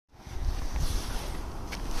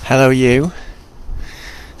Hello you,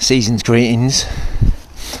 season's greetings.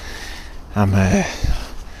 I'm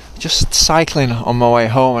just cycling on my way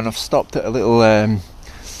home and I've stopped at a little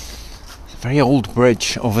very old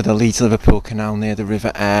bridge over the Leeds Liverpool Canal near the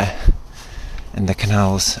River Aire, and the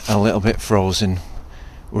canal's a little bit frozen.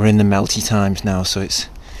 We're in the melty times now, so it's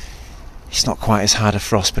not quite as hard a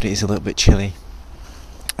frost, but it is a little bit chilly.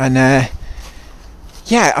 And I'm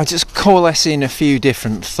just coalescing a few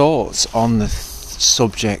different thoughts on the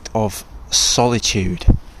subject of solitude.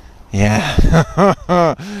 Yes,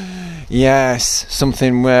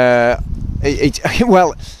 something where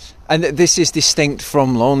and this is distinct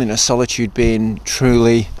from loneliness, solitude being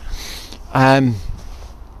truly having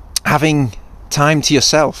time to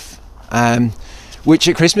yourself, which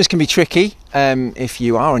at Christmas can be tricky if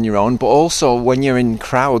you are on your own, but also when you're in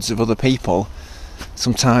crowds of other people,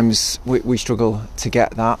 sometimes we struggle to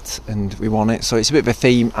get that and we want it. So it's a bit of a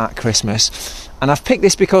theme at Christmas, and I've picked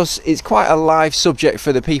this because it's quite a live subject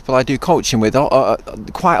for the people I do coaching with.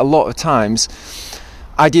 Quite a lot of times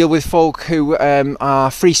I deal with folk who are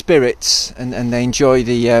free spirits and they enjoy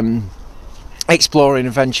the exploring,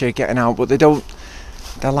 adventure, getting out, but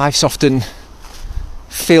their life's often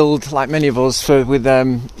filled, like many of us, with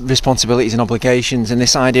responsibilities and obligations, and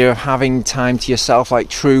this idea of having time to yourself, like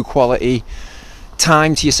true quality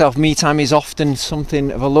time to yourself, me time, is often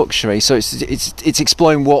something of a luxury. So it's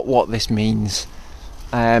exploring what this means.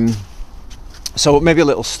 So maybe a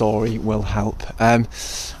little story will help.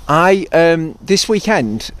 This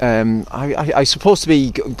weekend I supposed to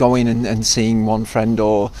be going and seeing one friend,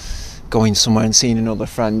 or going somewhere and seeing another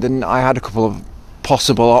friend, and I had a couple of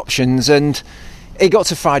possible options, and it got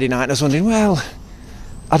to Friday night and I was wondering, well,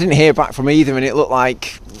 I didn't hear back from either, and it looked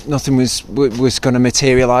like nothing was going to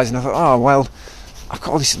materialise, and I thought, oh well, I've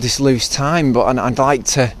got all this loose time, but I'd like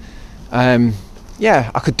to, I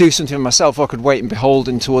could do something for myself, or I could wait and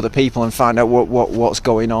beholden to other people and find out what's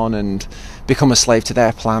going on and become a slave to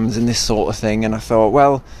their plans and this sort of thing. And I thought,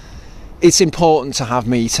 well, it's important to have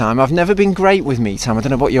me time. I've never been great with me time. I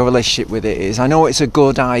don't know what your relationship with it is. I know it's a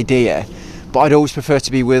good idea, but I'd always prefer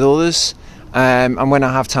to be with others. And when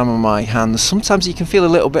I have time on my hands, sometimes you can feel a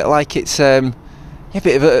little bit like it's a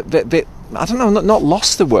bit I don't know, not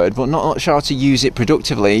lost the word, but not sure how to use it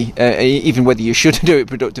productively. Even whether you should do it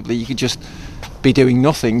productively, you could just be doing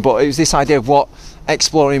nothing. But it was this idea of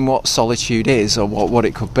exploring what solitude is, or what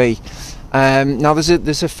it could be. Now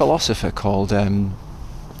there's a philosopher called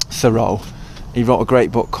Thoreau. He wrote a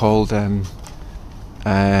great book called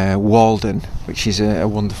Walden, which is a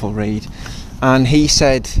wonderful read. And he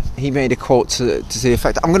made a quote to the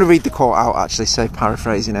effect. I'm going to read the quote out, actually,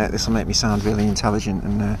 paraphrasing it. This will make me sound really intelligent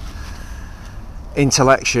and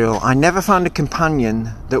intellectual. I never found a companion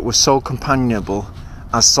that was so companionable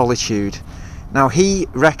as solitude. Now, he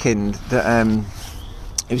reckoned that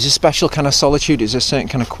it was a special kind of solitude. It was a certain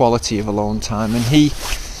kind of quality of alone time. And he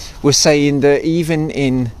was saying that even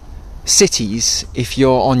in cities, if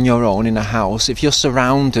you're on your own in a house, if you're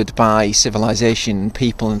surrounded by civilization,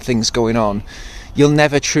 people and things going on, you'll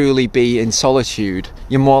never truly be in solitude.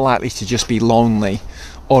 You're more likely to just be lonely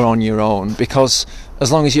or on your own, because as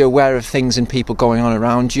long as you're aware of things and people going on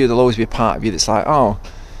around you, there'll always be a part of you that's like, oh,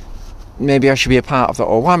 maybe I should be a part of that,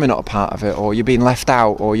 or why am I not a part of it, or you're being left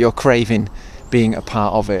out, or you're craving being a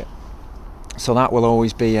part of it. So that will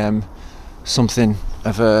always be something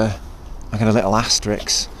of a little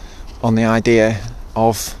asterisk on the idea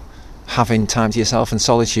of having time to yourself and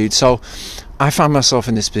solitude. So I found myself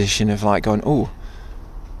in this position of like going, oh,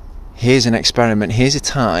 here's an experiment, here's a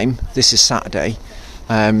time, this is Saturday,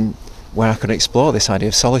 where I could explore this idea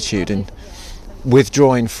of solitude and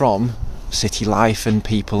withdrawing from city life and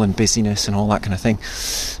people and busyness and all that kind of thing.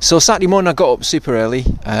 So Saturday morning I got up super early,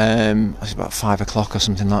 it was about 5 o'clock or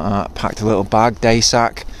something like that, packed a little bag, day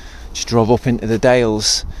sack, just drove up into the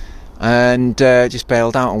Dales, and just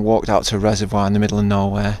bailed out and walked out to a reservoir in the middle of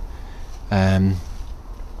nowhere,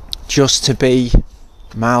 just to be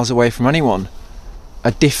miles away from anyone.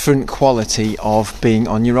 A different quality of being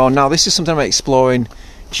on your own. Now, this is something I'm exploring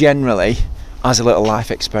generally as a little life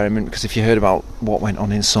experiment, because if you heard about what went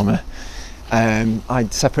on in summer,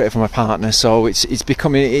 I'd separated from my partner, so it's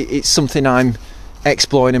something I'm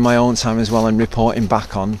exploring in my own time as well and reporting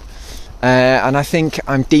back on. And I think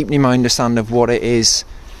I'm deepening my understanding of what it is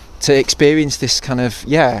to experience this kind of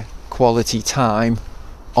quality time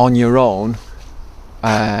on your own.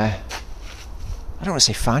 I don't want to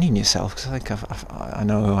say finding yourself, because I think I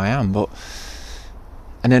know who I am,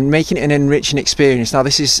 and then making it an enriching experience. Now,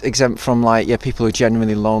 this is exempt from people who are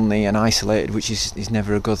genuinely lonely and isolated, which is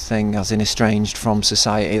never a good thing, as in estranged from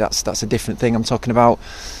society. That's a different thing. I'm talking about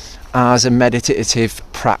as a meditative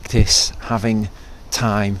practice, having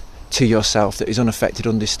time to yourself that is unaffected,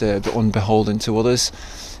 undisturbed, unbeholden to others.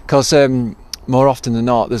 Because more often than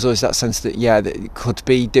not, there's always that sense that that it could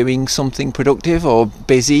be doing something productive or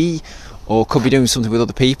busy, or could be doing something with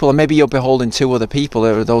other people, and maybe you're beholden to other people.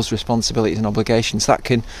 There are those responsibilities and obligations that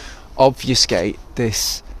can obfuscate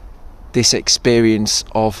this experience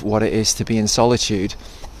of what it is to be in solitude.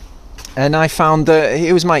 And I found that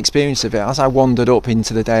it was my experience of it as I wandered up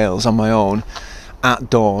into the Dales on my own at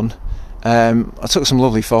dawn. I took some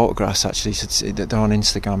lovely photographs, actually. They're on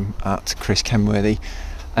Instagram at Chris Kenworthy.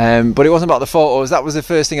 But it wasn't about the photos. That was the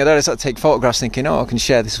first thing I did. I started to take photographs thinking, I can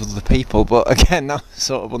share this with other people. But again, that was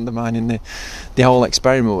sort of undermining the whole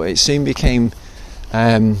experiment. It soon became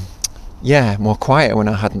more quiet when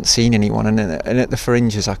I hadn't seen anyone. And at the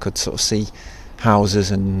fringes I could sort of see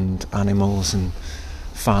houses and animals and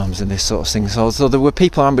farms and this sort of thing. So there were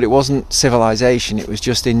people around, but it wasn't civilization. It was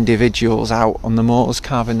just individuals out on the moors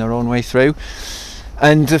carving their own way through.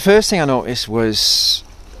 And the first thing I noticed was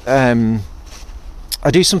I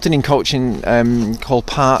do something in coaching called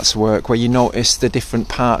parts work, where you notice the different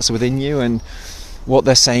parts within you and what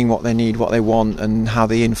they're saying, what they need, what they want, and how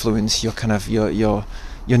they influence your kind of your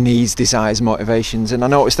needs, desires, motivations. And I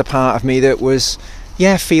noticed a part of me that was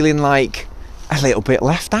feeling like a little bit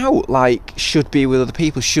left out, like should be with other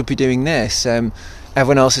people, should be doing this.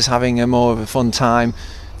 Everyone else is having a more of a fun time,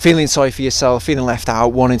 feeling sorry for yourself, feeling left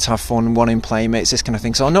out, wanting to have fun, wanting playmates, this kind of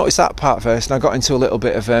thing. So I noticed that part first, and I got into a little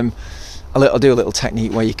bit of I'll do a little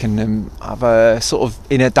technique where you can have a sort of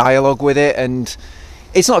inner dialogue with it, and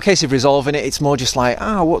it's not a case of resolving it. It's more just like,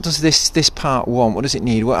 what does this part want? What does it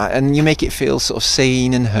need? And you make it feel sort of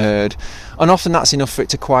seen and heard, and often that's enough for it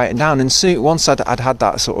to quieten down. And soon, once I'd had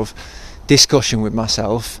that sort of discussion with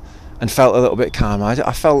myself and felt a little bit calmer,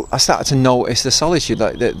 I started to notice the solitude,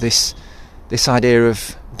 like this idea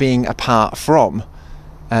of being apart from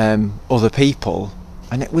other people.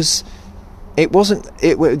 And what was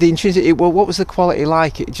the quality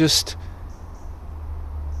like?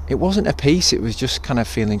 It wasn't a peace. It was just kind of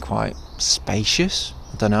feeling quite spacious,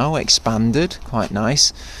 I don't know, expanded, quite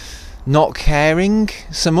nice, not caring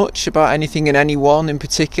so much about anything and anyone in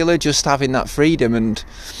particular, just having that freedom. And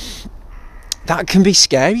that can be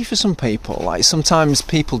scary for some people. Like, sometimes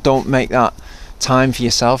people don't make that time for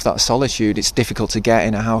yourself, that solitude. It's difficult to get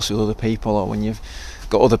in a house with other people, or when you've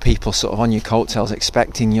got other people sort of on your coattails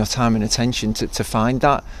expecting your time and attention to find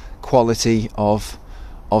that quality of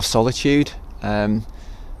solitude. And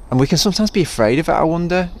we can sometimes be afraid of it. I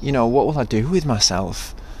wonder, what will I do with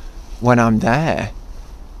myself when I'm there?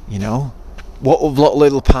 What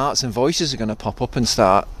little parts and voices are going to pop up and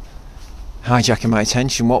start hijacking my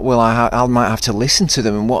attention? What will I might have to listen to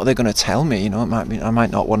them, and what are they going to tell me? I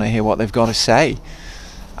might not want to hear what they've got to say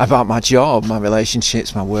about my job, my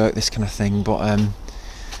relationships, my work, this kind of thing. But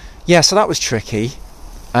so that was tricky.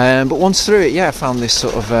 But once through it, I found this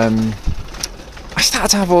sort of I started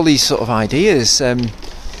to have all these sort of ideas.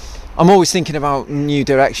 I'm always thinking about new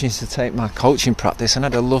directions to take my coaching practice, and I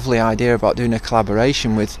had a lovely idea about doing a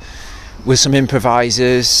collaboration with some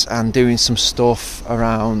improvisers and doing some stuff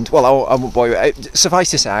around.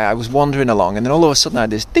 Suffice to say, I was wandering along, and then all of a sudden I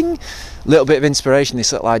had this little bit of inspiration,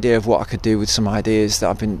 this little idea of what I could do with some ideas that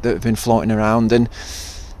have been floating around. And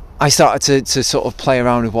I started to sort of play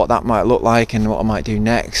around with what that might look like and what I might do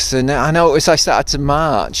next. And I noticed I started to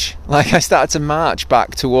march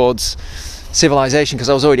back towards civilization, because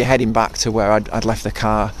I was already heading back to where I'd left the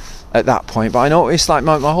car at that point. But I noticed like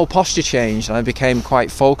my whole posture changed, and I became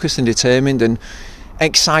quite focused and determined and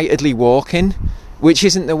excitedly walking, which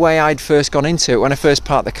isn't the way I'd first gone into it. When I first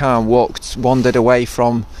parked the car and wandered away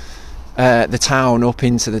from the town up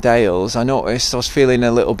into the Dales, I noticed I was feeling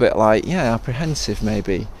a little bit like apprehensive,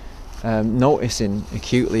 maybe noticing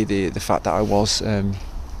acutely the fact that I was on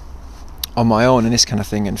my own and this kind of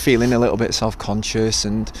thing, and feeling a little bit self-conscious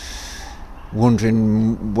and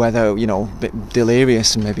wondering whether, a bit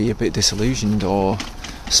delirious and maybe a bit disillusioned or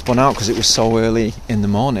spun out because it was so early in the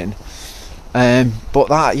morning. But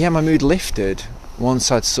that, my mood lifted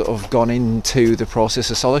once I'd sort of gone into the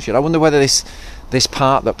process of solitude. I wonder whether this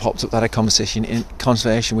part that popped up that I had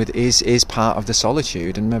conversation with is part of the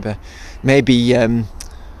solitude, and maybe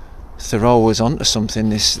Thoreau was onto something,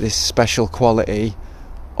 this special quality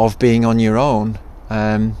of being on your own.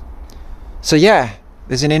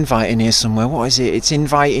 There's an invite in here somewhere. What is it? It's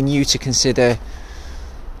inviting you to consider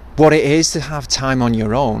what it is to have time on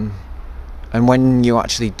your own, and when you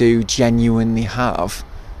actually do genuinely have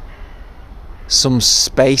some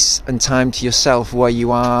space and time to yourself, where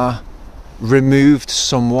you are removed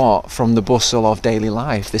somewhat from the bustle of daily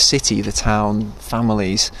life, the city, the town,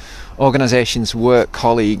 families, organisations, work,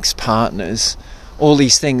 colleagues, partners, all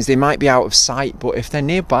these things, they might be out of sight, but if they're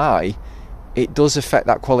nearby, it does affect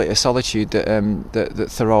that quality of solitude that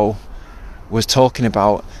Thoreau was talking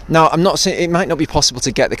about. Now, I'm not saying it might not be possible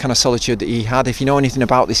to get the kind of solitude that he had. If you know anything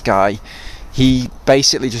about this guy, he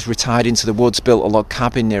basically just retired into the woods, built a log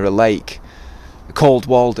cabin near a lake called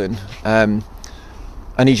Walden, and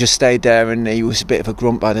he just stayed there, and he was a bit of a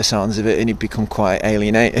grump by the sounds of it, and he'd become quite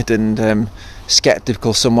alienated and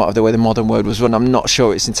sceptical somewhat of the way the modern world was run. I'm not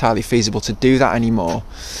sure it's entirely feasible to do that anymore.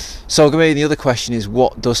 So maybe the other question is,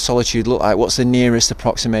 what does solitude look like? What's the nearest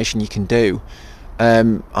approximation you can do?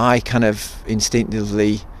 I kind of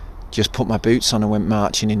instinctively just put my boots on and went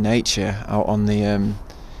marching in nature out on the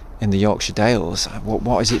in the Yorkshire Dales.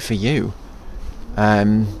 What is it for you?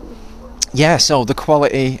 So the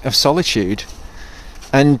quality of solitude,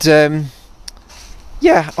 and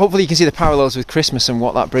hopefully you can see the parallels with Christmas and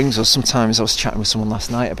what that brings us. Sometimes I was chatting with someone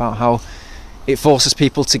last night about how it forces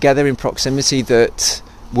people together in proximity that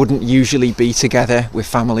wouldn't usually be together with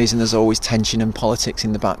families, and there's always tension and politics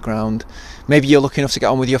in the background. Maybe you're lucky enough to get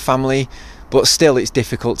on with your family, but still it's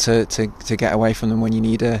difficult to get away from them when you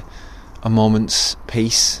need a moment's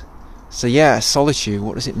peace. So solitude,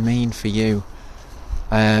 what does it mean for you?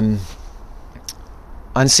 And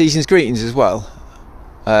season's greetings as well.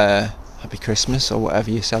 Happy Christmas, or whatever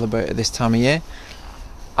you celebrate at this time of year.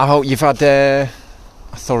 I hope you've had a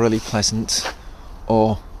thoroughly pleasant,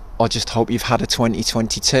 or just hope you've had a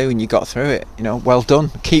 2022 and you got through it. Well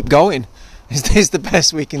done. Keep going is the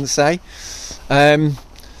best we can say.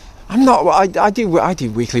 I do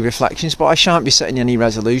weekly reflections, but I shan't be setting any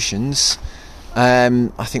resolutions. I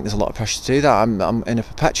think there's a lot of pressure to do that. I'm in a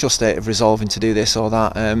perpetual state of resolving to do this or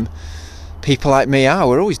that. People like me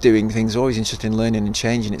we're always doing things, always interested in learning and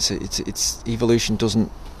changing. It's evolution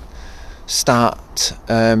doesn't start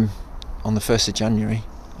on the 1st of January.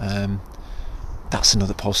 That's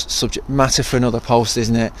another subject matter for another post,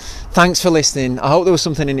 isn't it? Thanks for listening. I hope there was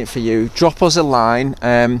something in it for you. Drop us a line.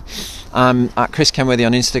 I'm at Chris Kenworthy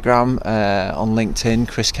on Instagram, on LinkedIn,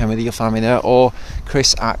 Chris Kenworthy, you'll find me there, or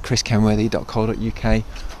chris@chriskenworthy.co.uk.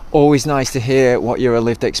 Always nice to hear what your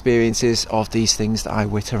lived experiences of these things that I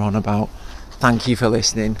witter on about. Thank you for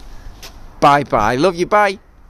listening. Bye bye. Love you. Bye.